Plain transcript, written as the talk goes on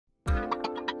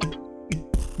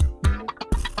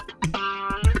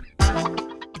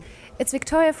it's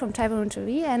Viktoria from Taiwan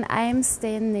TV, and I'm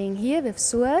standing here with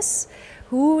Suhas,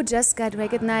 who just got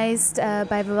recognized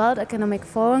by the World Economic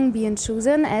Forum, being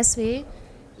chosen as the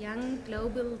Young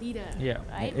Global Leader. Yeah,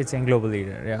 right? it's Young Global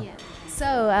Leader, yeah.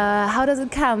 So, how does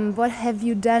it come? What have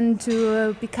you done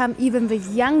to become even the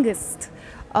youngest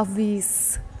of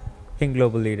these? Young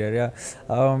Global Leader, yeah.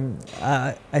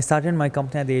 I started my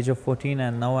company at the age of 14,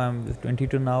 and now I'm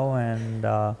 22 now, and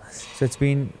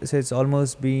it's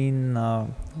almost been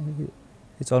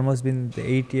the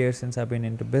 8 years since I've been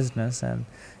into business, and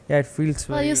yeah, it feels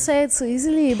well. You say it so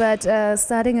easily, but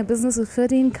starting a business at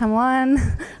 13, come on,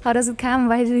 how does it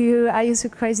come? Are you so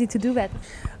crazy to do that?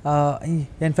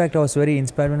 In fact, I was very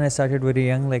inspired when I started very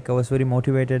young. Like, I was very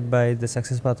motivated by the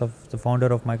success path of the founder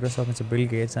of Microsoft, Mr. Bill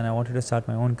Gates, and I wanted to start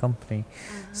my own company.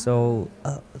 So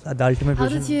the ultimate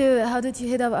vision. How did you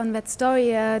hit up on that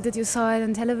story? Did you saw it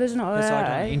on television or? I saw it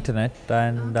on the internet,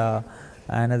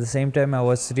 and at the same time, I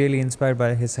was really inspired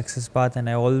by his success path, and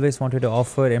I always wanted to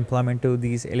offer employment to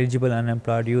these eligible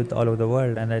unemployed youth all over the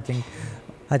world. And I think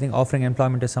offering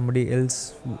employment to somebody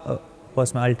else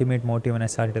was my ultimate motive when I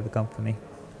started the company.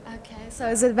 Okay, so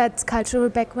is it that cultural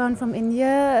background from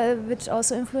India which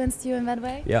also influenced you in that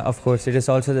way? Yeah, of course. It is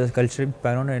also the cultural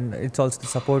background, and it's also the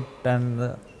support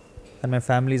and my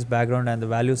family's background and the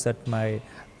values that my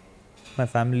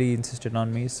family insisted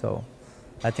on me. So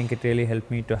I think it really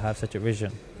helped me to have such a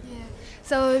vision. Yeah.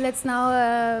 So let's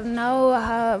now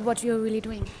know what you're really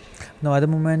doing. Now, at the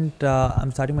moment,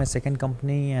 I'm starting my second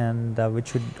company, and which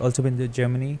should also be in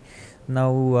Germany.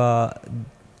 Now,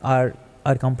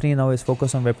 our company now is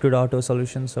focused on Web 2.0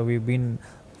 solutions. So we've been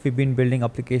building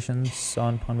applications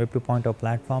on Web 2.0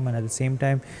 platform, and at the same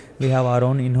time, we have our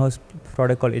own in-house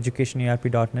product called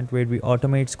EducationERP.net, where we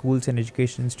automate schools and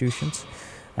education institutions.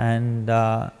 And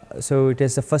so it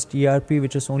is the first ERP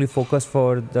which is only focused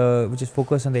on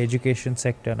the education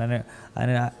sector,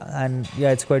 and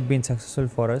yeah, it's quite been successful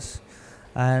for us.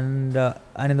 And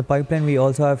in the pipeline, we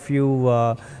also have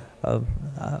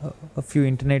a few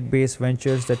internet-based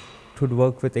ventures that would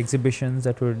work with exhibitions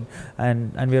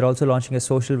and we are also launching a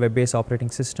social web-based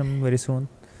operating system very soon.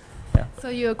 Yeah. So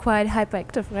you're quite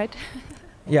hyperactive, right?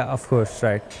 Yeah, of course,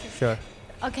 right, sure.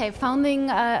 Okay, founding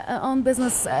an own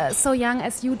business so young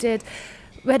as you did,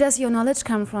 where does your knowledge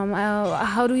come from?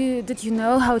 Did you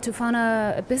know how to found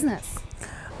a business?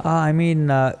 It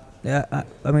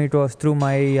was through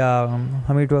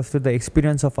the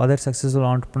experience of other successful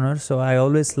entrepreneurs. So I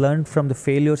always learned from the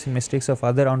failures and mistakes of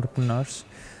other entrepreneurs.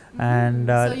 And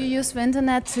so you use the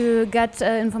internet to get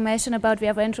information about the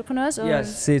other entrepreneurs? Or?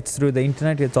 Yes, it's through the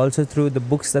internet. It's also through the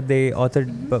books that they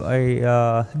authored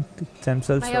by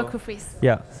themselves. Biographies. So,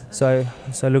 yeah. So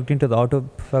I looked into the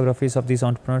autobiographies of these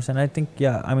entrepreneurs, and I think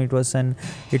it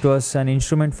was an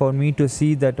instrument for me to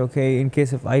see that, okay, in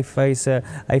case if I face a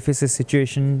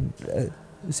situation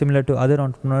similar to other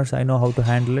entrepreneurs, I know how to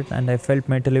handle it, and I felt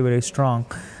mentally very strong.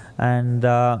 And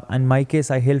in my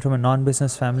case, I hail from a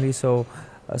non-business family, so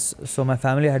my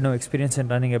family had no experience in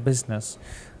running a business.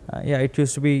 It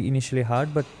used to be initially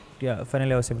hard, but yeah,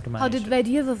 finally I was able to manage. How did they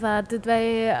deal with that? Did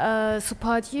they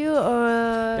support you, or?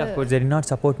 Yeah, of course, they did not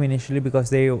support me initially because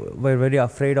they were very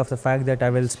afraid of the fact that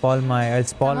I'll spoil my.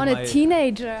 I'm a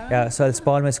teenager. Yeah, so I'll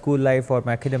spoil my school life or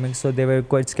my academics. So they were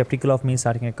quite skeptical of me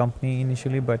starting a company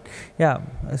initially, but yeah,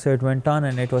 so it went on,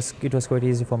 and it was quite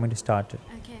easy for me to start it.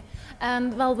 Okay.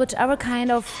 And well, which other kind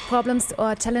of problems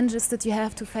or challenges did you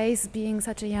have to face being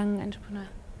such a young entrepreneur?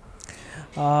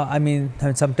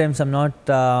 Sometimes I'm not.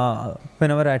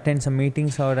 Whenever I attend some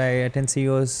meetings or I attend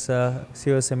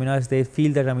CEO seminars, they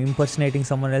feel that I'm impersonating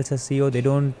someone else as CEO. They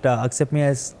don't accept me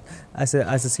as a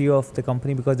CEO of the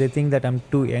company because they think that I'm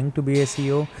too young to be a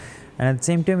CEO. And at the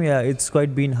same time, yeah, it's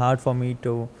quite been hard for me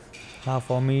to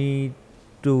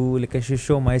like, I should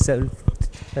show myself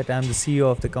that I'm the CEO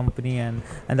of the company, and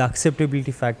the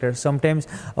acceptability factor. Sometimes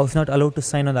I was not allowed to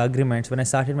sign on the agreements. When I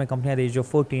started my company at the age of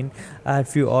 14, I had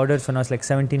few orders when I was like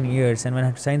 17 years, and when I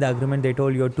had to sign the agreement, they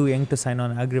told you're too young to sign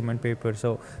on agreement paper,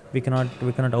 so we cannot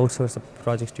outsource the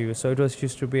projects to you. So it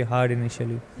used to be hard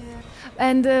initially. Yeah.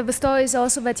 And the story is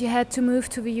also that you had to move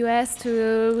to the US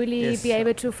to really be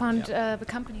able to found the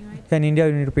company, right? In India,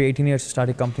 you need to pay 18 years to start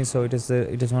a company, so it is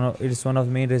one of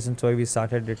the main reasons why we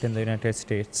started it in the United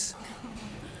States.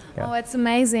 Yeah. Oh, it's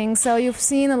amazing. So you've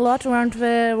seen a lot around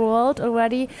the world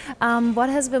already. What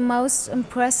has been most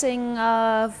impressing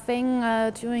thing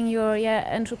during your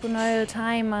entrepreneurial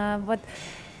time?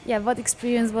 What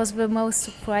experience was the most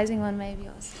surprising one, maybe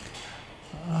also?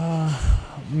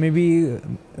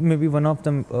 Maybe one of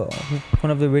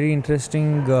the very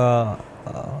interesting,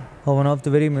 one of the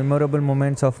very memorable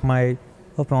moments of my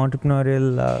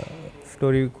entrepreneurial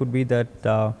story could be that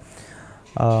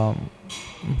um,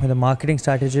 the marketing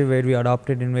strategy where we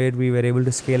adopted and where we were able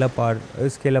to scale up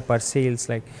our sales.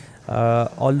 Like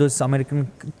all those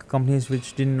American companies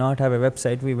which did not have a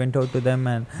website, we went out to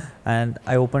them and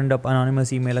I opened up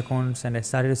anonymous email accounts and I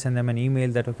started to send them an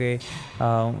email that okay,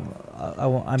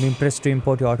 I'm impressed to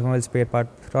import your automobile spare part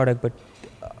product, but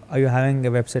are you having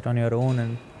a website on your own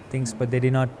and things? But they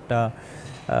did not.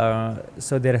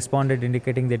 So they responded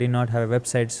indicating they did not have a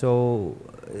website. So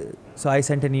I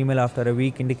sent an email after a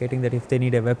week indicating that if they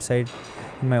need a website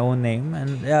in my own name,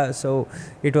 and yeah, so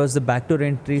it was the backdoor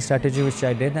entry strategy which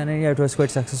I did, and yeah, it was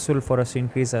quite successful for us to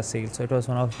increase our sales. So it was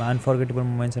one of my unforgettable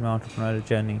moments in my entrepreneurial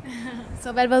journey.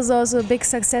 So that was also a big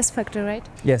success factor, right?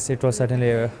 Yes, it was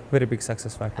certainly a very big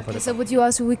success factor for us. So would you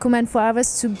also recommend for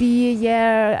others to be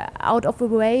out of the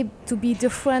way, to be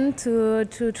different,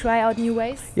 to try out new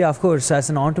ways? Yeah, of course. As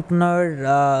an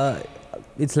entrepreneur,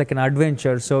 it's like an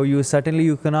adventure. So you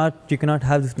cannot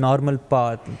have this normal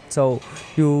path. So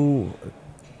you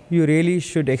really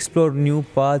should explore new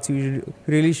paths. You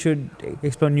really should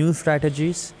explore new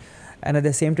strategies. And at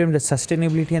the same time, the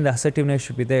sustainability and the assertiveness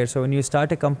should be there. So when you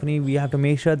start a company, we have to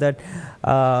make sure that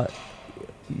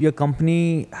your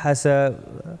company has a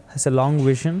long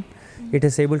vision. It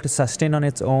is able to sustain on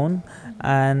its own,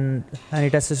 and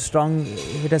it has a strong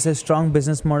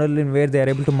business model in where they are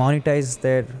able to monetize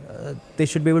they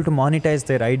should be able to monetize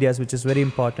their ideas, which is very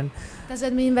important. Does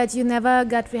that mean that you never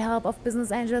got the help of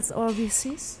business angels or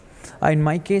VCs? In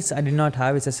my case, I did not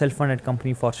have. It's a self-funded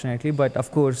company, fortunately. But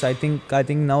of course, I think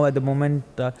now at the moment,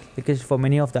 because for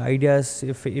many of the ideas,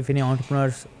 if any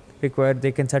entrepreneurs require,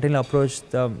 they can certainly approach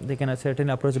the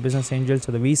business angels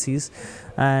or the VCs.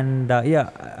 And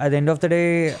yeah, at the end of the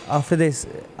day, after they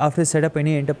set up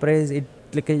any enterprise, it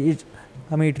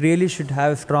really should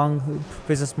have a strong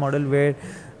business model where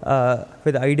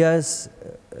with ideas,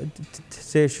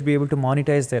 they should be able to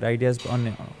monetize their ideas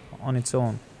on its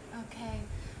own.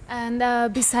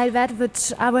 And beside that,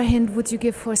 which other hint would you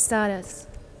give for starters?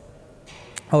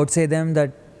 I would say them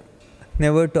that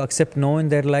never to accept no in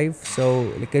their life.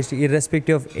 So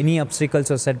irrespective of any obstacles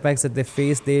or setbacks that they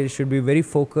face, they should be very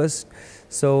focused.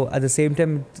 So at the same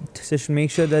time, they should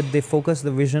make sure that they focus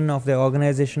the vision of their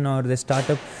organization or their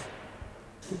startup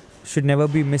should never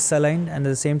be misaligned. And at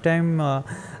the same time,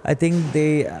 I think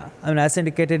as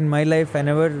indicated in my life, I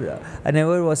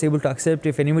never was able to accept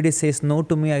if anybody says no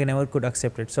to me, I never could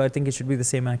accept it. So I think it should be the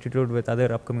same attitude with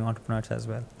other upcoming entrepreneurs as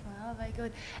well. Wow, very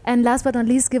good. And last but not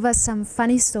least, give us some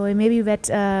funny story, maybe that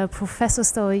professor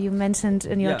story you mentioned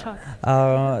in your talk.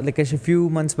 A few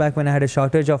months back when I had a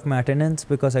shortage of my attendance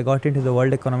because I got into the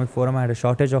World Economic Forum, I had a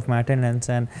shortage of my attendance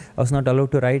and I was not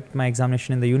allowed to write my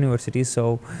examination in the university.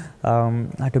 So I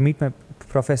had to meet my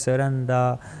professor, and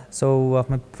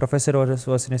my professor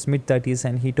was in his mid-30s,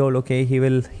 and he told okay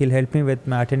he'll help me with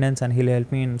my attendance and he'll help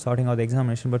me in sorting out the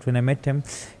examination. But when I met him,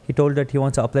 he told that he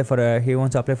wants to apply for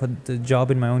the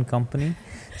job in my own company.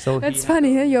 So that's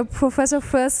funny, huh? Your professor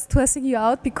first stressing you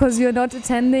out because you're not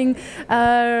attending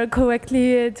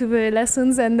correctly to the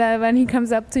lessons, and when he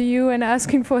comes up to you and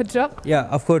asking for a job. Yeah,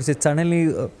 of course, it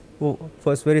suddenly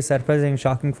was very surprising and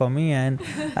shocking for me, and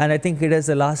I think it is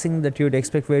the last thing that you'd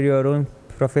expect where your own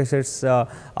professors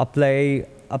apply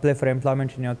for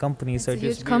employment in your company. It's so a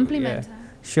huge compliment. Yeah,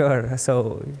 sure.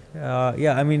 So I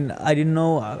didn't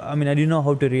know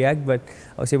how to react, but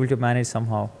I was able to manage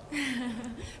somehow.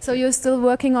 So you're still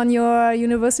working on your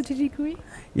university degree?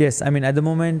 Yes, at the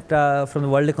moment from the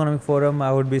World Economic Forum,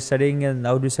 I would be studying in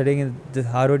the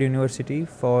Harvard University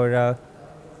for a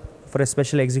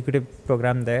special executive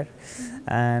program there,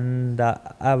 and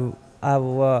I've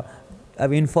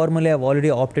informally already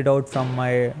opted out from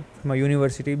my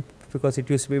university because it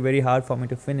used to be very hard for me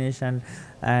to finish, and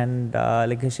I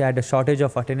had a shortage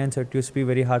of attendance, so it used to be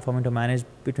very hard for me to manage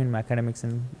between my academics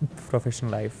and professional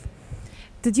life.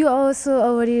 Did you also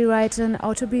already write an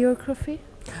autobiography?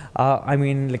 I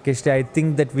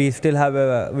think that we still have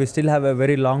a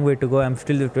very long way to go. I'm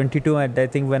still 22, and I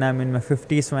think when I'm in my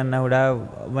 50s, when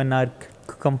our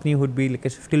company would be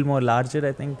still more larger,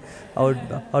 I think I would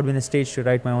be in a stage to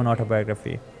write my own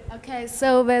autobiography. Okay,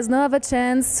 so there's no other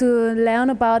chance to learn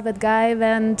about that guy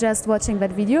than just watching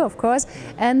that video, of course,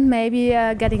 and maybe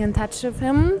getting in touch with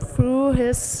him through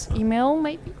his email,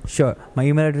 maybe? Sure. My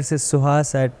email address is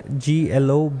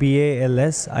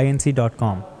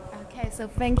suhas@globalsinc.com. Okay, so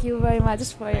thank you very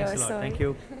much for your story. Thank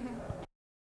you.